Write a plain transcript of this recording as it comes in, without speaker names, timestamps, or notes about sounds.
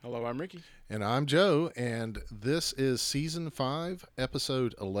Hello, I'm Ricky. And I'm Joe, and this is season 5,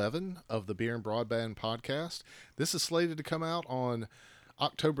 episode 11 of the Beer and Broadband podcast. This is slated to come out on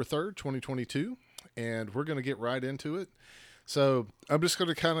October 3rd, 2022, and we're going to get right into it. So, I'm just going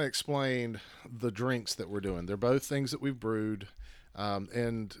to kind of explain the drinks that we're doing. They're both things that we've brewed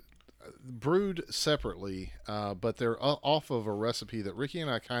and brewed separately, but they're off of a recipe that Ricky and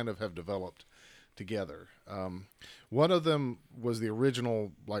I kind of have developed together. One of them was the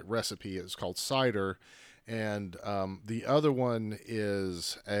original like recipe. It's called cider, and the other one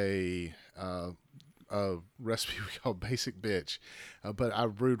is a recipe we call Basic Bitch, but I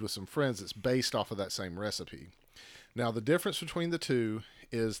brewed with some friends. It's based off of that same recipe. Now the difference between the two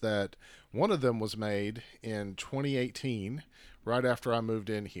is that one of them was made in 2018, right after I moved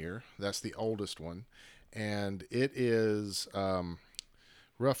in here. That's the oldest one, and it is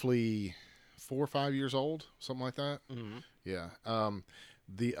roughly 4 or 5 years old, something like that. hmm Yeah.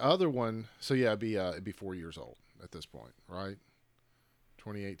 The other one, so yeah, it'd be 4 years old at this point, right?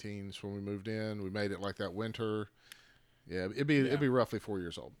 2018 is when we moved in. We made it like that winter. Yeah, it'd Yeah. be roughly 4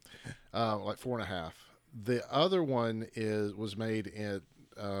 years old, like four and a half. The other one was made in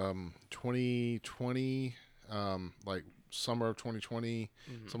 2020, like summer of 2020,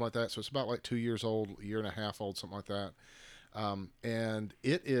 hmm something like that. So it's about like 2 years old, a year and a half old, something like that. And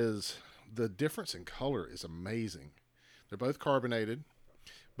it is the difference in color is amazing. They're both carbonated,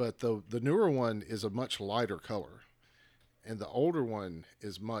 but the newer one is a much lighter color, and the older one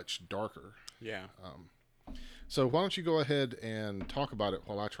is much darker. Yeah. Um, so why don't you go ahead and talk about it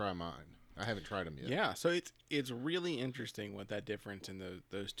while I try mine? I haven't tried them yet. Yeah. So it's really interesting what that difference in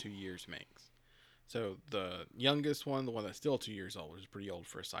those 2 years makes. So the youngest one, the one that's still 2 years old, is pretty old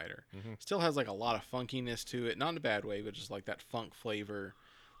for a cider. Hmm. Still has like a lot of funkiness to it, not in a bad way, but just like that funk flavor.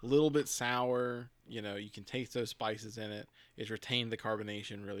 A little bit sour. You can taste those spices in it. It's retained the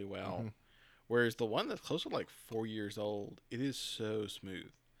carbonation really well. Hmm. Whereas the one that's close to like 4 years old, it is so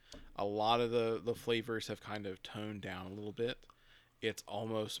smooth. A lot of the flavors have kind of toned down a little bit. It's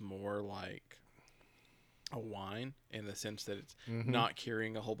almost more like a wine in the sense that it's Hmm. not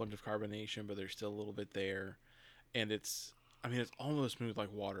carrying a whole bunch of carbonation, but there's still a little bit there. And I mean, it's almost smooth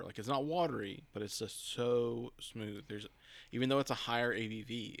like water. Like it's not watery, but it's just so smooth. Even though it's a higher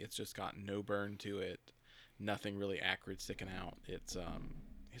ABV, it's just got no burn to it. Nothing really acrid sticking out. It's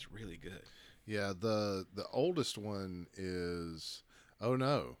really good. Yeah, the oldest one is, oh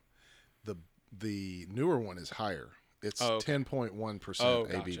no, the the newer one is higher. It's Oh, okay. 10.1% Oh,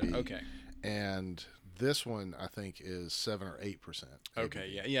 gotcha. ABV, Okay. and this one I think is 7 or 8% Okay,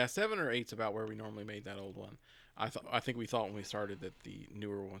 ABV. yeah, yeah. 7 or 8's about where we normally made that old one. I think we thought when we started that the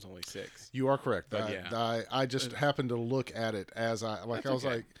newer one's only 6, You are correct. but yeah, I just uh, happened to look at it as I like. that's I was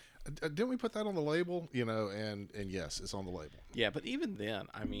okay. like, didn't we put that on the label? And yes, it's on the label. Yeah, but even then,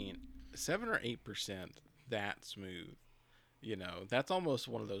 I mean, 7 or 8% that smooth. That's almost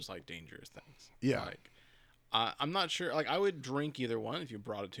one of those like dangerous things. Yeah. Like, I'm not sure. Like, I would drink either one if you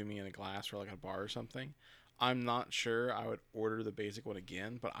brought it to me in a glass or like a bar or something. I'm not sure I would order the basic one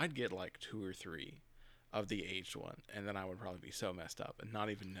again, but I'd get like 2 or 3 of the aged one, and then I would probably be so messed up and not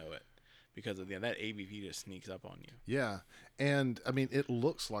even know it because of that ABV just sneaks up on you. Yeah, and I mean it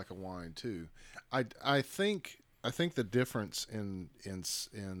looks like a wine too. I think the difference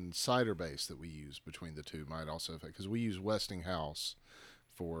in cider base that we use between the two might also affect because we use Westinghouse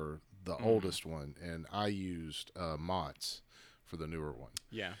for the Mm-hmm. oldest one, and I used Mott's for the newer one.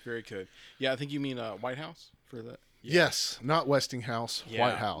 Yeah, very good. Yeah, I think you mean White House for the. Yeah, Yes, not Westinghouse, White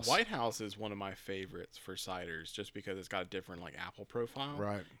yeah. House. White House is one of my favorites for ciders, just because it's got a different like apple profile.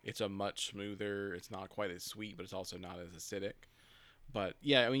 Right. It's a much smoother. It's not quite as sweet, but it's also not as acidic. But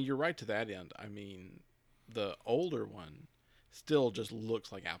yeah, I mean you're right to that end. I mean, the older one still just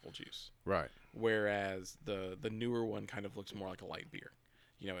looks like apple juice, Right. whereas the newer one kind of looks more like a light beer.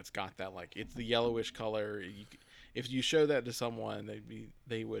 It's got that like it's the yellowish color. If you show that to someone,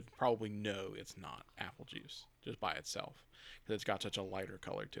 they would probably know it's not apple juice just by itself because it's got such a lighter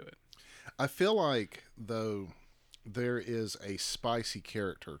color to it. I feel like though there is a spicy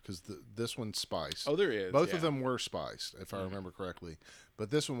character because this one's spiced. Oh, there is, Both of yeah. them were spiced, if I hmm remember correctly,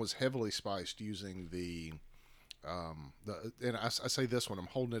 but this one was heavily spiced using and I say this one. I'm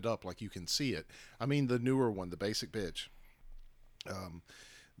holding it up like you can see it. I mean the newer one, the basic bitch. Um,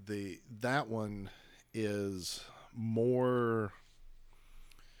 the that one is more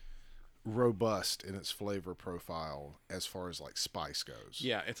robust in its flavor profile as far as like spice goes.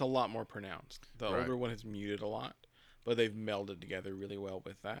 Yeah, it's a lot more pronounced. The Right. older one has muted a lot, but they've melded together really well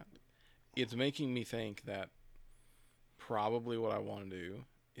with that. It's making me think that probably what I want to do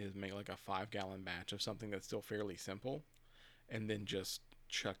is make like a 5 gallon batch of something that's still fairly simple and then just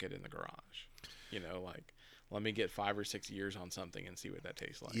chuck it in the garage. Like let me get 5 or 6 years on something and see what that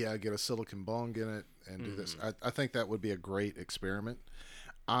tastes like. Yeah, get a silicon bong in it and do this. I think that would be a great experiment.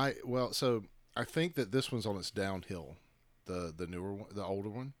 So I think that this one's on its downhill. The newer one, the older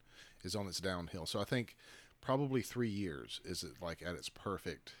one, is on its downhill. So I think probably 3 years is it like at its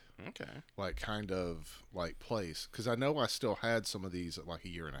perfect, Okay. like kind of like place. Because I know I still had some of these at like a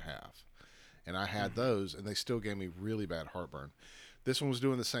year and a half, and I had those, and they still gave me really bad heartburn. This one was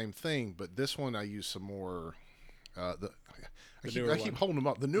doing the same thing, but this one I used some more. I keep holding them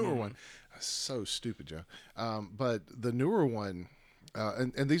up. The newer one, so stupid, Joe. But the newer one,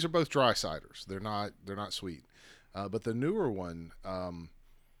 and these are both dry ciders. They're not sweet. But the newer one,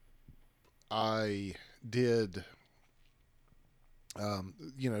 I did,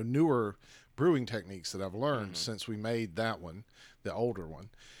 newer brewing techniques that I've learned since we made that one, the older one.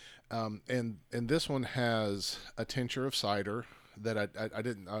 And this one has a tincture of cider that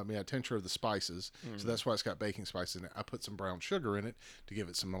a tincture of the spices. So that's why it's got baking spices in it. I put some brown sugar in it to give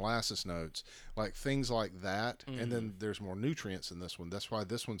it some molasses notes, like things like that. And then there's more nutrients in this one. That's why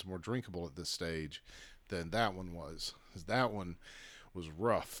this one's more drinkable at this stage than that one was. 'Cause that one was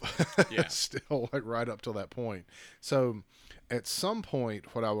rough. Yeah. Still, like right up till that point. So at some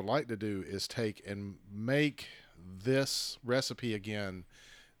point, what I would like to do is take and make this recipe again,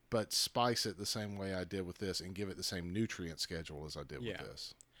 but spice it the same way I did with this and give it the same nutrient schedule as I did with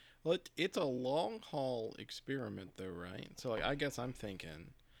this. Well, it's a long haul experiment though, right? So like I guess I'm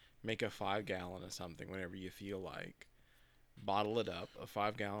thinking make a 5 gallon of something whenever you feel like. Bottle it up. A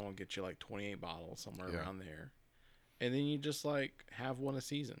 5 gallon will get you like 28 bottles, somewhere around there. And then you just like have one a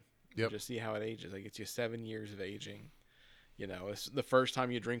season. You just see how it ages. Like it's you 7 years of aging. It's the first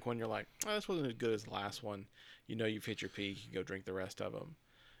time you drink one, you're like, oh, this wasn't as good as the last one. You've hit your peak. You go drink the rest of them.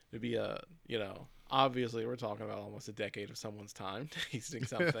 It'd be obviously we're talking about almost a decade of someone's time tasting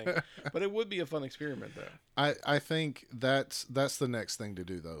something, but it would be a fun experiment though. I think that's the next thing to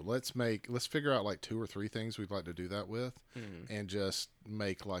do though. Let's figure out like 2 or 3 things we'd like to do that with, and just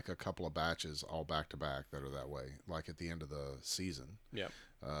make like a couple of batches all back to back that are that way, like at the end of the season. Yeah.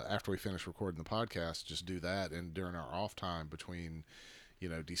 After we finish recording the podcast, just do that, and during our off time between,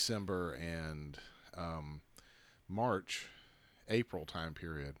 December and March, April time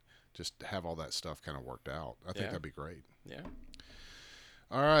period, just have all that stuff kind of worked out. I think that'd be great. Yeah.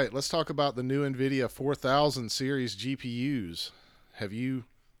 All right, let's talk about the new NVIDIA 4000 series GPUs. Have you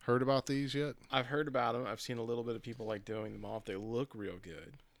heard about these yet? I've heard about them. I've seen a little bit of people like doing them off. They look real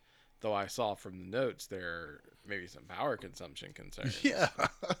good. Though I saw from the notes there maybe some power consumption concerns. Yeah.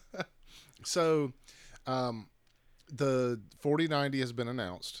 So, the 4090 has been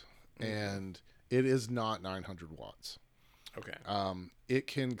announced, and it is not 900 watts. Okay. It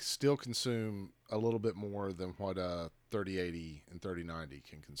can still consume a little bit more than what 3080 and 3090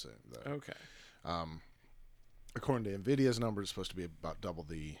 can consume, though. Okay. According to NVIDIA's numbers, it's supposed to be about double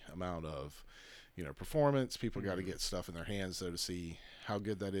the amount of, performance. People got to get stuff in their hands, though, to see how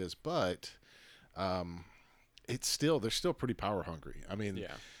good that is. But they're still pretty power hungry. I mean,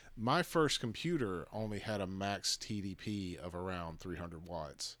 my first computer only had a max TDP of around 300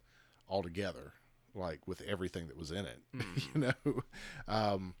 watts altogether, like with everything that was in it.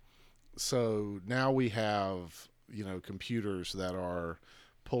 So now we have computers that are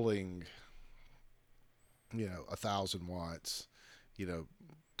pulling 1,000 watts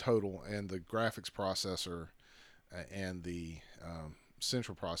total, and the graphics processor and the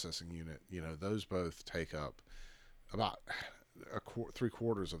central processing unit, those both take up about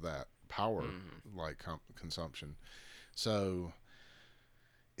 3/4 of that power consumption. So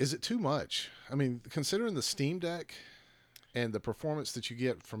is it too much? I mean, considering the Steam Deck and the performance that you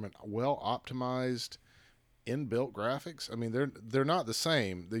get from a well optimized inbuilt graphics, I mean, they're not the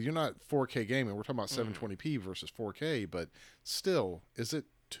same. You're not 4K gaming. We're talking about 720p versus 4K, but still, is it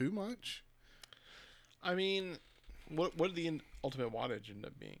too much? I mean, what did the ultimate wattage end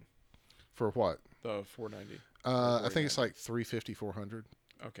up being? For what? The 490. I think it's like 350, 400.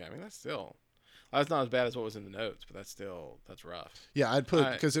 Okay, I mean that's not as bad as what was in the notes, but that's rough. Yeah, I'd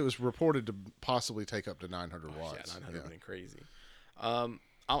put, because it was reported to possibly take up to 900 watts. Yeah, 900 would be crazy.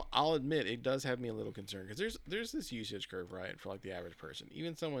 I'll admit it does have me a little concerned, because there's this usage curve, right, for like the average person,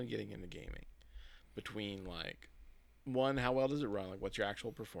 even someone getting into gaming, between like, one, how well does it run, like what's your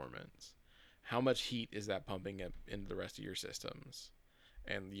actual performance, how much heat is that pumping up into the rest of your systems,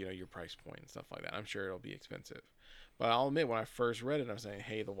 and your price point and stuff like that. I'm sure it'll be expensive, but I'll admit when I first read it, I was saying,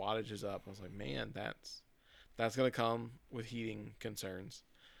 hey, the wattage is up. I was like, man, that's gonna come with heating concerns.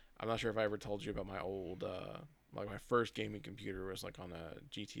 I'm not sure if I ever told you about my old my first gaming computer was like on a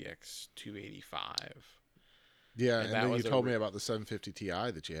GTX 285, Yeah, and and that then you was told me about the 750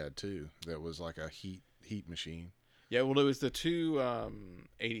 Ti that you had too. That was like a heat machine. yeah. Well, it was the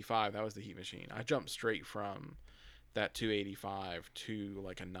 285. That was the heat machine. I jumped straight from that 285 to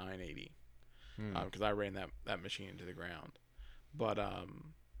like a 980 Hmm. because I ran that machine into the ground. But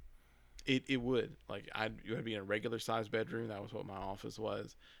it would like you would be in a regular sized bedroom. That was what my office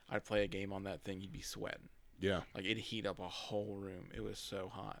was. I'd play a game on that thing. You'd be sweating. Yeah. Like it'd heat up a whole room. It was so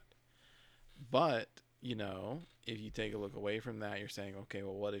hot. But you know, if you take a look away from that, you're saying, okay,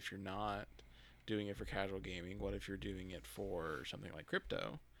 well, what if you're not doing it for casual gaming? What if you're doing it for something like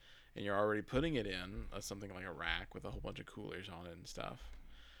crypto, and you're already putting it in something like a rack with a whole bunch of coolers on it and stuff?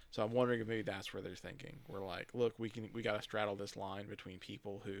 So I'm wondering if maybe that's where they're thinking. We're like, look, we got to straddle this line between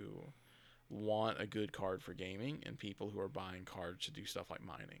people who want a good card for gaming and people who are buying cards to do stuff like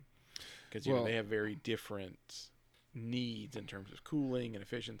mining, because you know Well, they have very different needs in terms of cooling and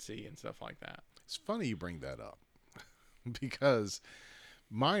efficiency and stuff like that. it's funny you bring that up because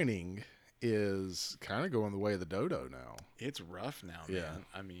mining is kind of going the way of the dodo now. It's rough now, Yeah. man.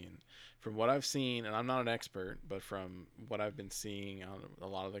 I mean, from what I've seen, and I'm not an expert, but from what I've been seeing on a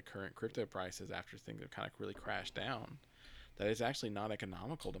lot of the current crypto prices after things have kind of really crashed down, that it's actually not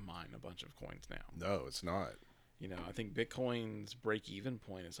economical to mine a bunch of coins now. No, it's not. You know, I think Bitcoin's break even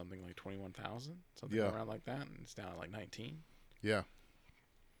point is something like 21,000, something Yeah. around like that, and it's down at like 19. Yeah.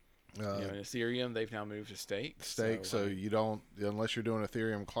 You know, in Ethereum, they've now moved to stake. Stake, so like, you don't, unless you're doing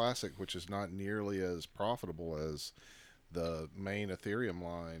Ethereum Classic, which is not nearly as profitable as the main Ethereum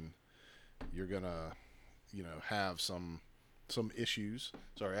line, you're gonna, have some issues.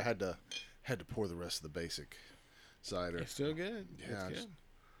 Sorry, I had to pour the rest of the basic cider. it's still good. Yeah, It's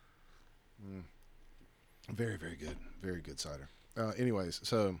good. Very, very good, very good cider. Anyways,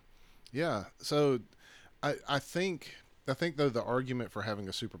 so yeah, so I think though the argument for having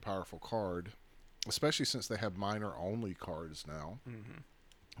a super powerful card, especially since they have miner only cards now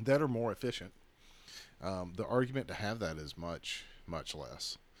that are more efficient, the argument to have that is much much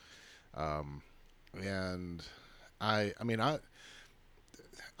less. And I mean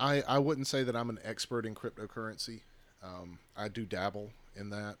I wouldn't say that I'm an expert in cryptocurrency. I do dabble in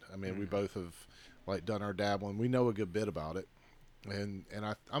that. I mean, we both have like done our dabbling. We know a good bit about it, and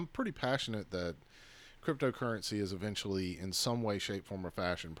I'm pretty passionate that cryptocurrency is eventually, in some way, shape, form, or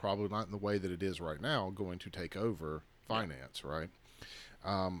fashion, probably not in the way that it is right now, going to take over finance, right?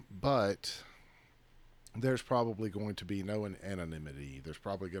 But there's probably going to be no anonymity. There's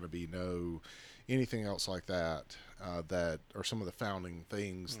probably going to be no anything else like that that are some of the founding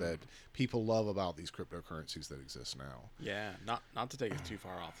things that people love about these cryptocurrencies that exist now. Yeah, not to take it too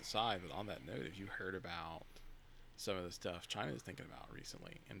far off the side, but on that note, if you heard about some of the stuff China is thinking about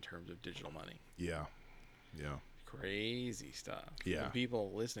recently in terms of digital money, Yeah, yeah, crazy stuff. Yeah. For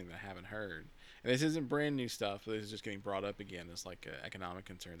people listening that haven't heard, and this isn't brand new stuff, but this is just getting brought up again. It's like economic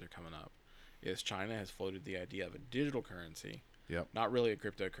concerns are coming up. Is China has floated the idea of a digital currency, yep, not really a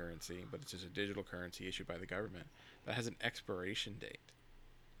cryptocurrency, but it's just a digital currency issued by the government that has an expiration date.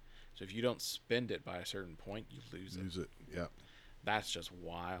 So if you don't spend it by a certain point, you lose it. use it. Yeah, That's just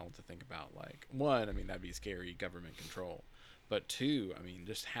wild to think about. Like, one, I mean, that'd be scary government control. But two, I mean,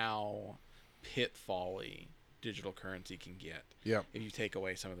 just how pitfally digital currency can get yeah, if you take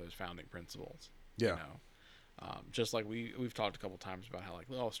away some of those founding principles. yeah, You know? Just like we've talked a couple times about how, like,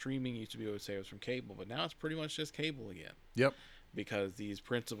 well, streaming used to be able to say it was from cable, but now it's pretty much just cable again. yep, Because these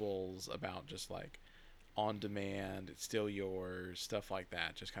principles about just like on demand, it's still yours, stuff like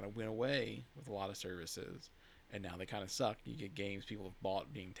that, just kind of went away with a lot of services. And now they kind of suck. You get games people have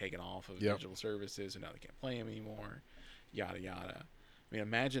bought being taken off of Yep. digital services, and now they can't play them anymore. Yada yada. I mean,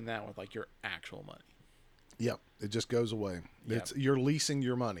 imagine that with like your actual money. yep. It just goes away. Yep. You're leasing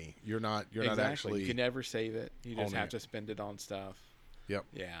your money. You're not Exactly. actually. You can never save it. You just owning have it. to spend it on stuff. Yep.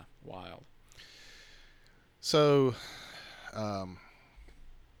 Yeah, wild. So,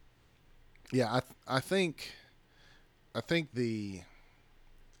 yeah, I think the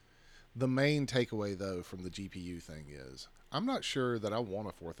main takeaway though from the GPU thing is I'm not sure that I want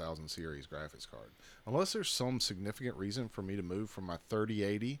a 4000 series graphics card unless there's some significant reason for me to move from my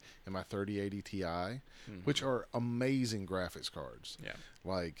 3080 and my 3080 Ti, which are amazing graphics cards. Yeah.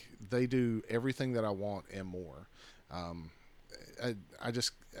 Like they do everything that I want and more. I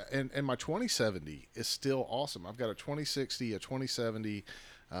just and my 2070 is still awesome. I've got a 2060, a 2070,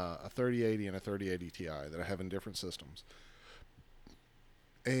 a 3080, and a 3080 Ti that I have in different systems,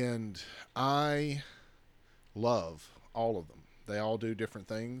 and I love all of them. They all do different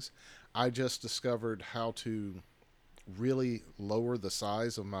things. I just discovered how to really lower the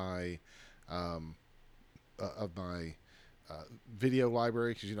size of my video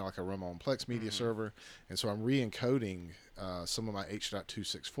library because like I run my own Plex media server, and so I'm re-encoding some of my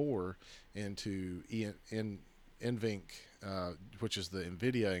H.264 into NVENC, which is the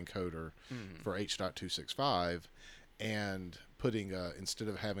NVIDIA encoder for H.265, and putting instead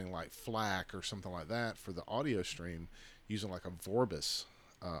of having like FLAC or something like that for the audio stream, using like a Vorbis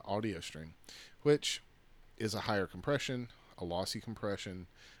audio stream, which is a higher compression, a lossy compression,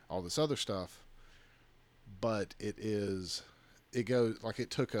 all this other stuff. But it goes like it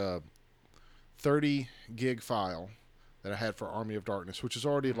took a 30 gig file that I had for Army of Darkness, which is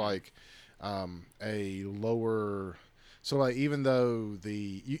already like a lower. So like even though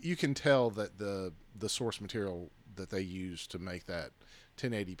you can tell that the source material that they used to make that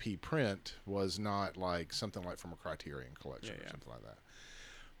 1080p print was not like something like from a Criterion collection or something like that.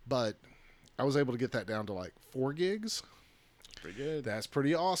 But I was able to get that down to like 4 gigs. Pretty good. That's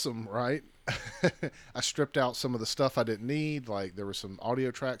pretty awesome, right? I stripped out some of the stuff I didn't need. Like there were some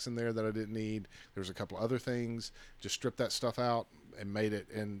audio tracks in there that I didn't need. There was a couple other things. Just stripped that stuff out and made it.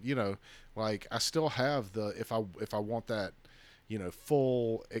 And like I still have if I want that,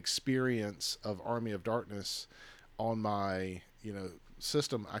 full experience of Army of Darkness on my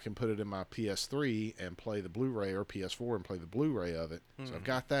system, I can put it in my PS3 and play the Blu-ray, or PS4 and play the Blu-ray of it. So I've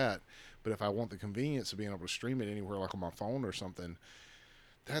got that. But if I want the convenience of being able to stream it anywhere, like on my phone or something,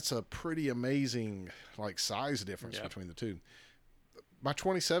 that's a pretty amazing like size difference between the two. My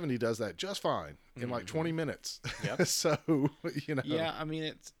 2070 does that just fine in like 20 minutes. Yep. So, Yeah, I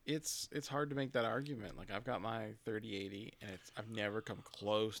mean it's hard to make that argument. Like I've got my 3080 and I've never come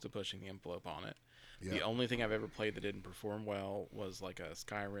close to pushing the envelope on it. Yeah. The only thing I've ever played that didn't perform well was like a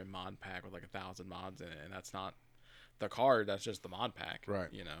Skyrim mod pack with like 1,000 mods in it, and that's not the card, that's just the mod pack. Right.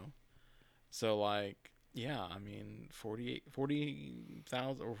 So like, yeah, I mean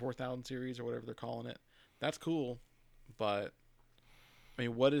 40,000 or 4,000 series or whatever they're calling it. That's cool, but I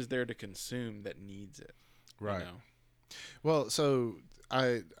mean, what is there to consume that needs it? Right. Well, so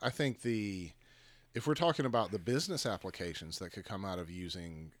I think if we're talking about the business applications that could come out of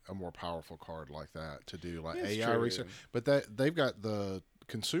using a more powerful card like that to do like AI research, but they've got the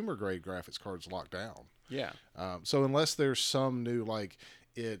consumer grade graphics cards locked down. Yeah. So unless there's some new like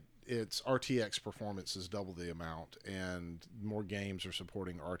its RTX performance is double the amount, and more games are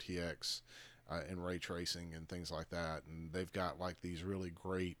supporting RTX and ray tracing and things like that, and they've got like these really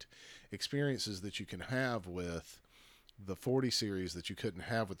great experiences that you can have with the 40 series that you couldn't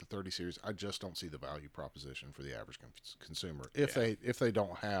have with the 30 series. I just don't see the value proposition for the average consumer if they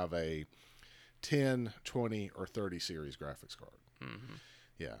don't have a 10, 20, or 30 series graphics card. Mm-hmm.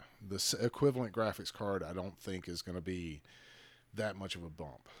 Yeah, the equivalent graphics card I don't think is going to be that much of a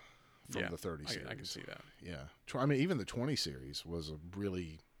bump from the 30 series. I can see that. Yeah, I mean even the 20 series was a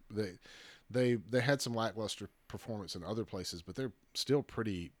really they had some lackluster performance in other places, but they're still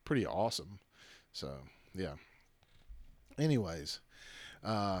pretty awesome. So yeah. Anyways,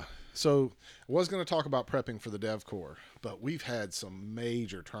 so I was going to talk about prepping for the DevCore, but we've had some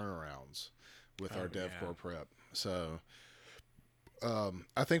major turnarounds with our DevCore prep. So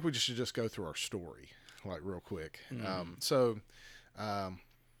I think we should just go through our story like real quick.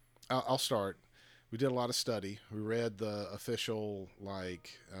 I'll start. We did a lot of study. We read the official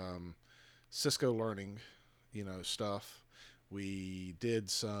like Cisco Learning, stuff. We did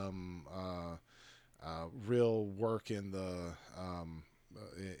some real work in the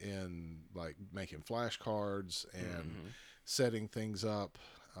in like making flashcards and setting things up.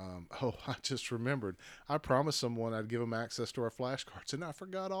 I just remembered. I promised someone I'd give them access to our flashcards, and I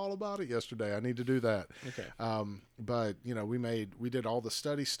forgot all about it yesterday. I need to do that. Okay. But we did all the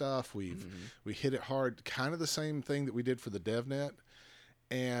study stuff. We hit it hard. Kind of the same thing that we did for the DevNet,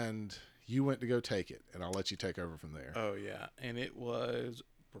 and you went to go take it, and I'll let you take over from there. Oh yeah, and it was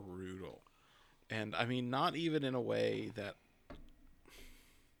brutal. And I mean, not even in a way that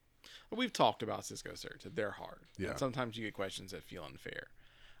we've talked about Cisco certs. They're hard. Yeah. And sometimes you get questions that feel unfair.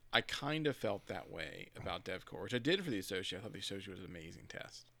 I kind of felt that way about DevCore, which I did for the Associate. I thought the Associate was an amazing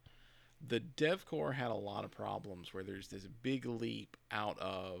test. The DevCore had a lot of problems where there's this big leap out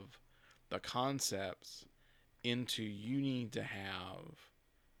of the concepts into you need to have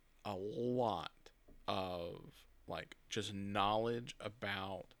a lot of like just knowledge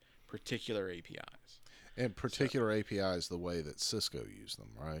about particular APIs. And particular APIs the way that Cisco used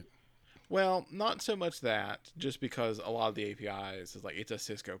them, right? Well, not so much that, just because a lot of the APIs is like it's a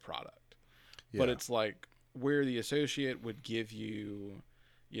Cisco product. Yeah. But it's like where the Associate would give you,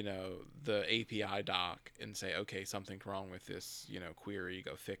 the API doc and say, okay, something's wrong with this, query,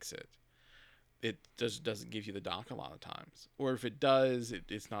 go fix it. It just doesn't give you the doc a lot of times. Or if it does,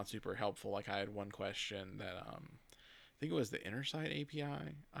 it's not super helpful. Like I had one question that think it was the InterSight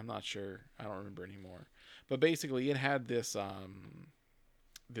API. I'm not sure. I don't remember anymore. But basically, it had this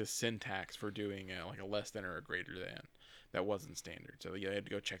syntax for doing like a less than or a greater than that wasn't standard. So you had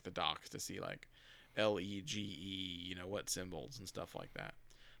to go check the docs to see like LEGE, what symbols and stuff like that.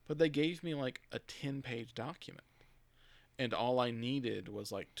 But they gave me like a 10-page document, and all I needed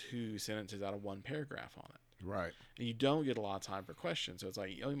was like 2 sentences out of 1 paragraph on it. Right. And you don't get a lot of time for questions, so it's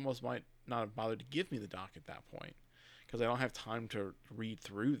like you almost might not have bothered to give me the doc at that point because I don't have time to read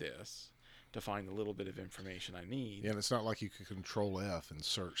through this to find the little bit of information I need. Yeah, and it's not like you could Control F and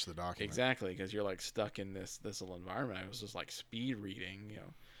search the document. Exactly, because you're like stuck in this little environment. I was just like speed reading,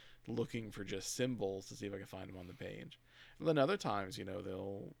 looking for just symbols to see if I can find them on the page. And then other times,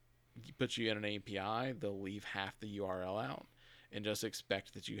 they'll put you in an API, they'll leave half the URL out and just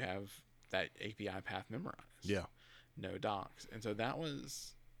expect that you have that API path memorized. Yeah. No docs. And so that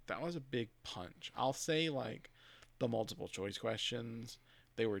was a big punch. I'll say like the multiple choice questions,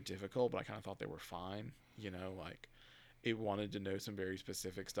 they were difficult, but I kind of thought they were fine. Like it wanted to know some very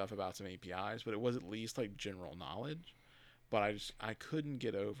specific stuff about some APIs, but it was at least like general knowledge. But I couldn't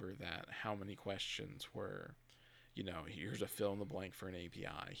get over that how many questions were, here's a fill in the blank for an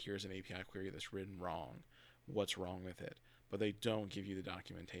API. Here's an API query that's written wrong. What's wrong with it? But they don't give you the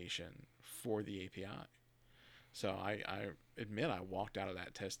documentation for the API. So I admit I walked out of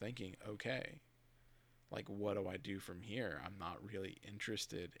that test thinking, okay, like what do I do from here? I'm not really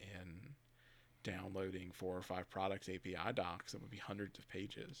interested in downloading 4 or 5 products API docs that would be hundreds of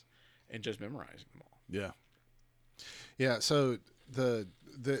pages and just memorizing them all. Yeah. Yeah, so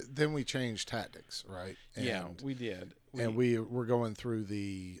then we changed tactics, right? And we did. We're going through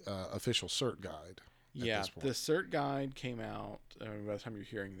the official cert guide. Yeah, the cert guide came out, by the time you're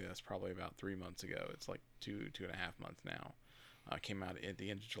hearing this, probably about 3 months ago. It's like 2.5 months now. Came out at the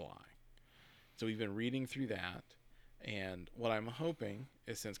end of July. So we've been reading through that. And what I'm hoping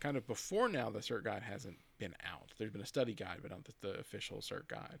is, since kind of before now the cert guide hasn't been out. There's been a study guide, but not the official cert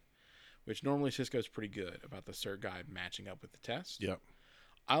guide, which normally Cisco's pretty good about the cert guide matching up with the test. Yep.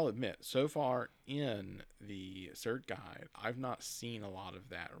 I'll admit, so far in the cert guide, I've not seen a lot of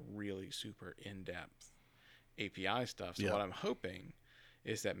that really super in-depth API stuff. So what I'm hoping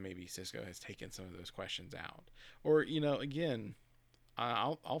is that maybe Cisco has taken some of those questions out. Or, again,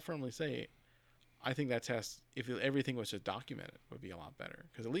 I'll firmly say, I think that test, if everything was just documented, would be a lot better.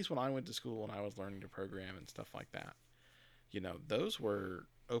 Because at least when I went to school and I was learning to program and stuff like that, those were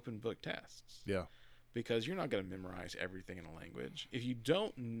open book tests. Yeah. Because you're not going to memorize everything in a language. If you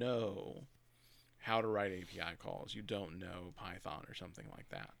don't know how to write API calls, you don't know Python or something like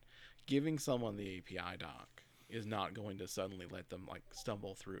that, giving someone the API doc is not going to suddenly let them like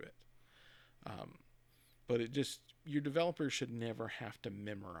stumble through it. But your developers should never have to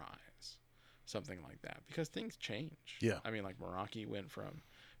memorize something like that because things change. Yeah. I mean, like Meraki went from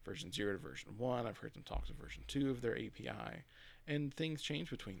version 0 to version 1. I've heard them talk to version 2 of their API, and things change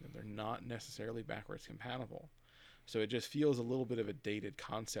between them. They're not necessarily backwards compatible. So it just feels a little bit of a dated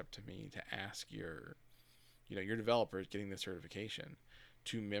concept to me to ask your developers getting the certification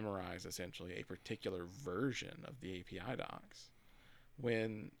to memorize essentially a particular version of the API docs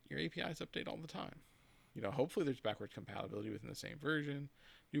when your APIs update all the time. Hopefully there's backwards compatibility within the same version.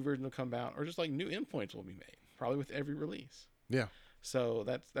 New version will come out, or just like new endpoints will be made, probably with every release. Yeah. So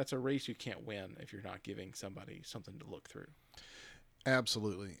that's a race you can't win if you're not giving somebody something to look through.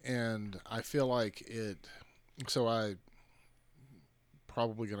 Absolutely. And I feel like so I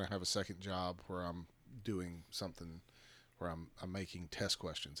probably going to have a second job where I'm doing something where I'm making test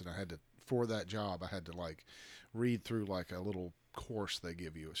questions. And for that job, I had to like read through like a little course they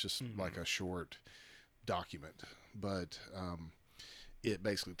give you. It's just like a short document, but it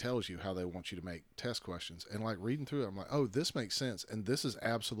basically tells you how they want you to make test questions. And like reading through it, I'm like, oh, this makes sense. And this is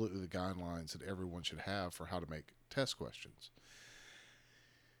absolutely the guidelines that everyone should have for how to make test questions.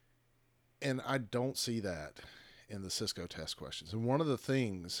 And I don't see that in the Cisco test questions. And one of the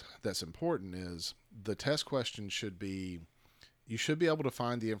things that's important is the test question you should be able to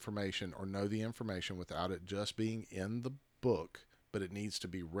find the information or know the information without it just being in the book, but it needs to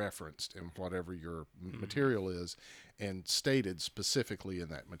be referenced in whatever your material is and stated specifically in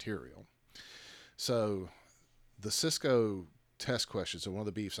that material. So the Cisco test questions, and one of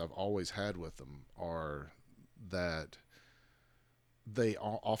the beefs I've always had with them are that they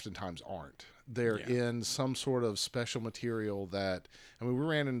oftentimes aren't. They're in some sort of special material that, we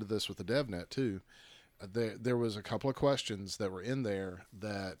ran into this with the DevNet too. There was a couple of questions that were in there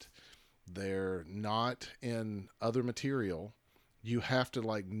that they're not in other material. You have to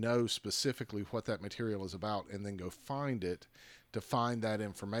like know specifically what that material is about and then go find it to find that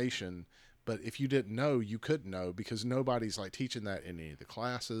information. But if you didn't know, you couldn't know because nobody's like teaching that in any of the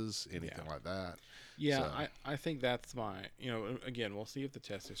classes, anything like that. Yeah, So, I think that's my, again, we'll see if the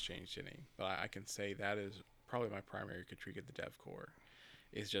test has changed any, but I can say that is probably my primary critique of the Dev Corps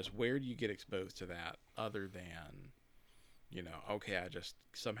is just where do you get exposed to that other than, okay, I just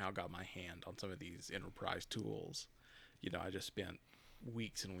somehow got my hand on some of these enterprise tools. I just spent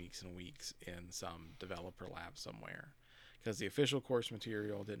weeks and weeks and weeks in some developer lab somewhere because the official course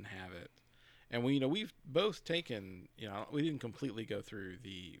material didn't have it. And we've both taken, we didn't completely go through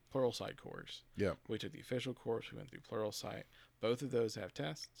the Pluralsight course. yeah. We took the official course. We went through Pluralsight. Both of those have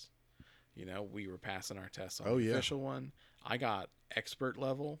tests. We were passing our tests on the official one. I got expert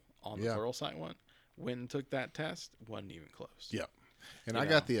level on the Pluralsight one. Went and took that test. Wasn't even close. Yep. And I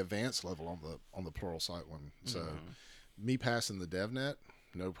got the advanced level on the Pluralsight one. So me passing the DevNet,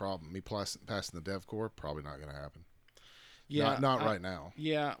 no problem. Me passing the Dev Corps, probably not going to happen. Yeah, not right now.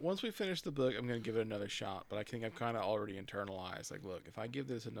 Yeah, once we finish the book, I'm going to give it another shot. But I think I've kind of already internalized, like, look, if I give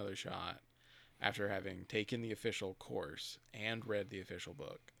this another shot after having taken the official course and read the official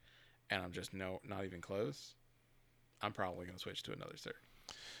book, and I'm just not even close, I'm probably going to switch to another cert.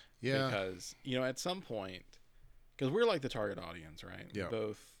 Yeah. Because, at some point, because we're like the target audience, right? Yeah. We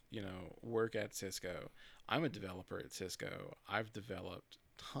both, work at Cisco. I'm a developer at Cisco. I've developed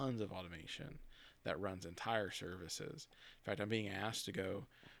tons of automation that runs entire services. In fact, I'm being asked to go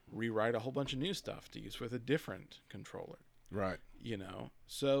rewrite a whole bunch of new stuff to use with a different controller. Right.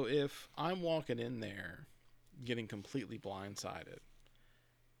 So if I'm walking in there getting completely blindsided,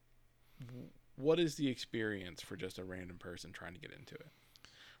 what is the experience for just a random person trying to get into it?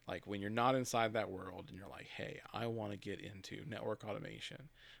 Like when you're not inside that world and you're like, hey, I want to get into network automation.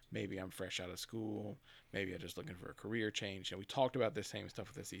 Maybe I'm fresh out of school. Maybe I'm just looking for a career change. And we talked about this same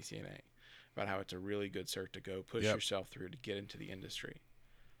stuff with the CCNA, about how it's a really good cert to go push yourself through to get into the industry.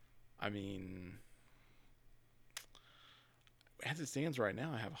 I mean, as it stands right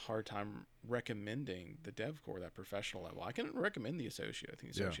now, I have a hard time recommending the Dev Corps, that professional level. I can recommend the associate. I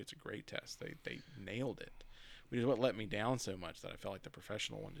think the associate's a great test. They nailed it, which is what let me down so much that I felt like the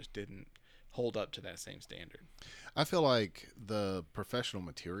professional one just didn't hold up to that same standard. I feel like the professional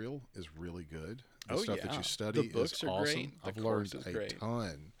material is really good. The stuff that you study the books is are awesome. great. I've learned a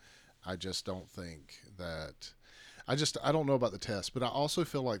ton. I just don't think that I don't know about the test, but I also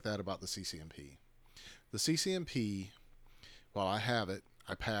feel like that about the CCNP. The CCNP, while I have it,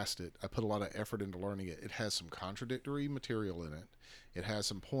 I passed it, I put a lot of effort into learning it. It has some contradictory material in it. It has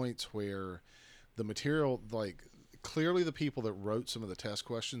some points where the material, like clearly the people that wrote some of the test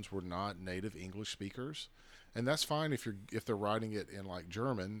questions were not native English speakers. And that's fine if they're writing it in like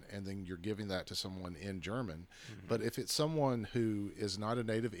German and then you're giving that to someone in German. Mm-hmm. But if it's someone who is not a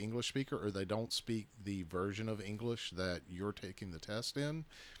native English speaker or they don't speak the version of English that you're taking the test in,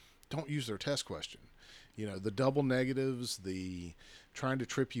 don't use their test question. The double negatives, the trying to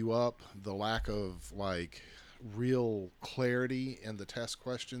trip you up, the lack of like real clarity in the test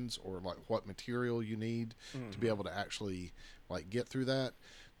questions or like what material you need to be able to actually like get through that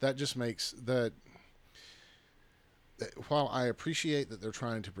just makes that while I appreciate that they're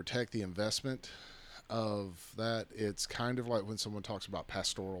trying to protect the investment of that, it's kind of like when someone talks about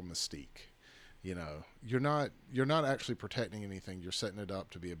pastoral mystique. You're not actually protecting anything. You're setting it up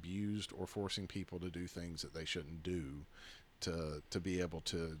to be abused or forcing people to do things that they shouldn't do to be able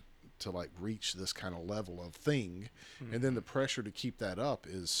to like reach this kind of level of thing. Mm-hmm. And then the pressure to keep that up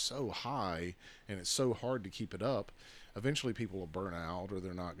is so high and it's so hard to keep it up. Eventually people will burn out or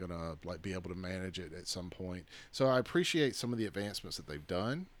they're not going to like be able to manage it at some point. So I appreciate some of the advancements that they've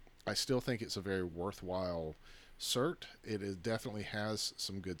done. I still think it's a very worthwhile cert. It definitely has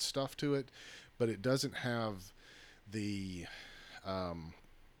some good stuff to it, but it doesn't have the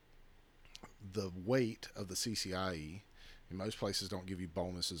weight of the CCIE. And most places don't give you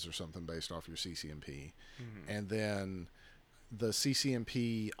bonuses or something based off your CCNP. Mm-hmm. And then the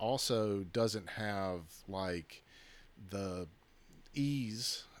CCNP also doesn't have like the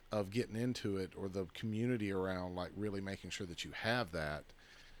ease of getting into it or the community around like really making sure that you have that,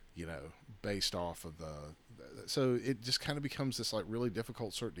 based off of so it just kind of becomes this like really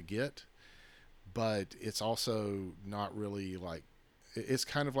difficult cert to get, but it's also not really like, it's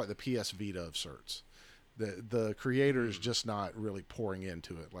kind of like the PS Vita of certs. The creator is just not really pouring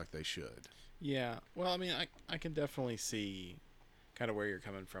into it like they should. Yeah. Well, I mean, I can definitely see kind of where you're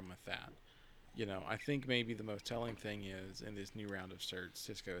coming from with that. I think maybe the most telling thing is in this new round of certs,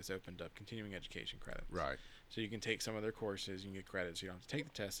 Cisco has opened up continuing education credits. Right. So you can take some of their courses, you can get credits. You don't have to take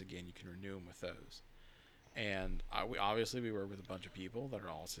the tests again. You can renew them with those. And we work with a bunch of people that are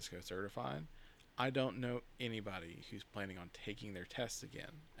all Cisco certified. I don't know anybody who's planning on taking their tests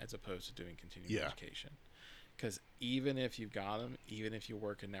again as opposed to doing continuing education. Because even if you've got them, even if you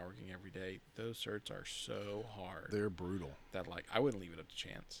work in networking every day, those certs are so hard. They're brutal. That, like, I wouldn't leave it up to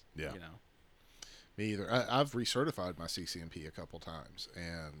chance. Yeah. You know? Me either. I've recertified my CCNP a couple times,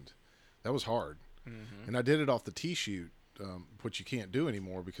 and that was hard. Mm-hmm. And I did it off the T-Shoot, which you can't do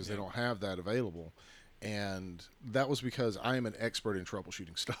anymore because they Yeah. don't have that available. And that was because I am an expert in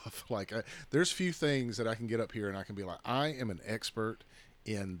troubleshooting stuff. Like, there's few things that I can get up here and I can be like, I am an expert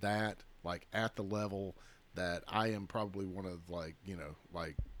in that, like, at the level that I am probably one of, like, you know,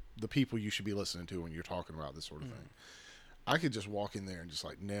 like the people you should be listening to when you're talking about this sort of thing. I could just walk in there and just,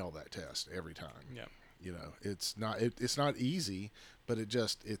 like, nail that test every time. Yeah. You know, it's not easy, but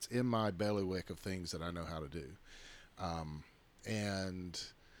it's in my bailiwick of things that I know how to do. And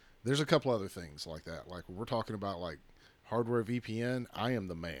there's a couple other things like that. Like, when we're talking about, like, hardware VPN, I am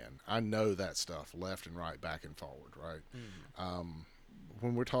the man. I know that stuff left and right, back and forward, right?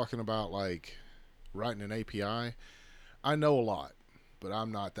 When we're talking about, like, writing an API, I know a lot, but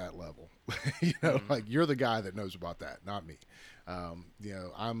I'm not that level. You know, like, you're the guy that knows about that, not me. You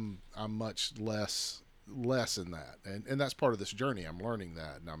know, I'm much less in that, and that's part of this journey. I'm learning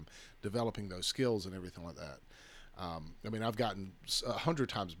that, and I'm developing those skills and everything like that. I mean, I've gotten 100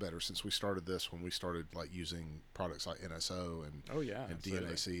 times better since we started this, when we started, like, using products like NSO and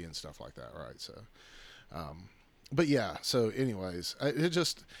DNAC and stuff like that, right? So, but yeah. So, anyways, it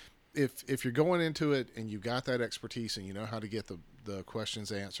just, if you're going into it and you've got that expertise and you know how to get the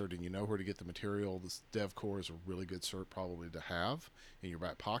questions answered and you know where to get the material, this DevCore is a really good cert probably to have in your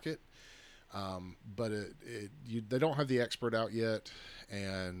back pocket. But they don't have the expert out yet,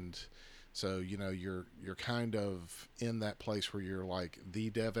 and so, you know, you're kind of in that place where you're like the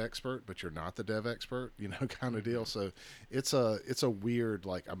dev expert, but you're not the dev expert, you know, kind of deal. So it's a weird,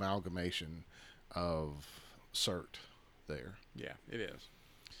 like, amalgamation of cert there. Yeah, it is.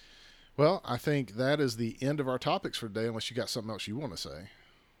 Well, I think that is the end of our topics for today, unless you got something else you want to say.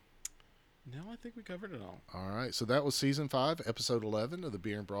 No, I think we covered it all. All right. So that was Season 5, Episode 11 of the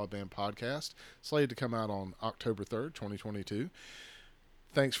Beer and Broadband Podcast, slated to come out on October 3rd, 2022.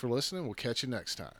 Thanks for listening. We'll catch you next time.